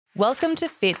Welcome to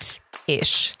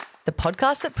Fit-ish, the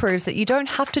podcast that proves that you don't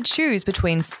have to choose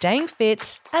between staying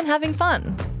fit and having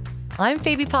fun. I'm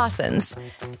Phoebe Parsons,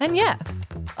 and yeah,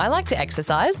 I like to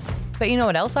exercise, but you know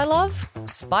what else I love?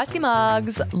 Spicy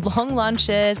mugs, long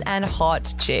lunches, and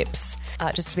hot chips.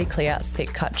 Just to be clear,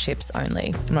 thick-cut chips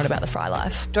only. I'm not about the fry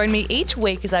life. Join me each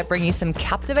week as I bring you some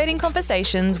captivating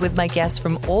conversations with my guests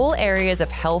from all areas of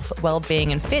health,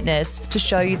 well-being, and fitness to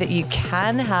show you that you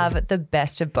can have the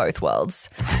best of both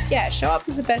worlds. Yeah, show up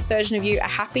as the best version of you. A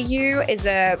happy you is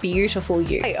a beautiful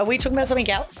you. Hey, are we talking about something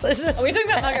else? Are we talking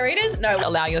about margaritas? No,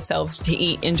 allow yourselves to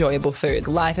eat enjoyable food.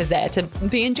 Life is there to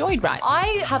be enjoyed, right?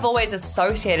 I have always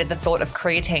associated the thought of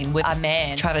creatine with a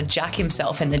man trying to jack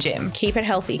himself in the gym. Keep it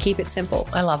healthy, keep it simple.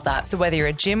 I love that. So whether you're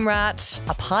a gym rat,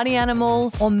 a party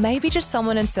animal, or maybe just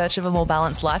someone in search of a more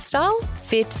balanced lifestyle,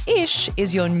 Fit-ish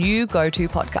is your new go-to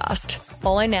podcast.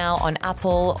 Follow now on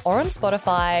Apple or on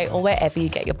Spotify or wherever you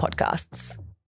get your podcasts.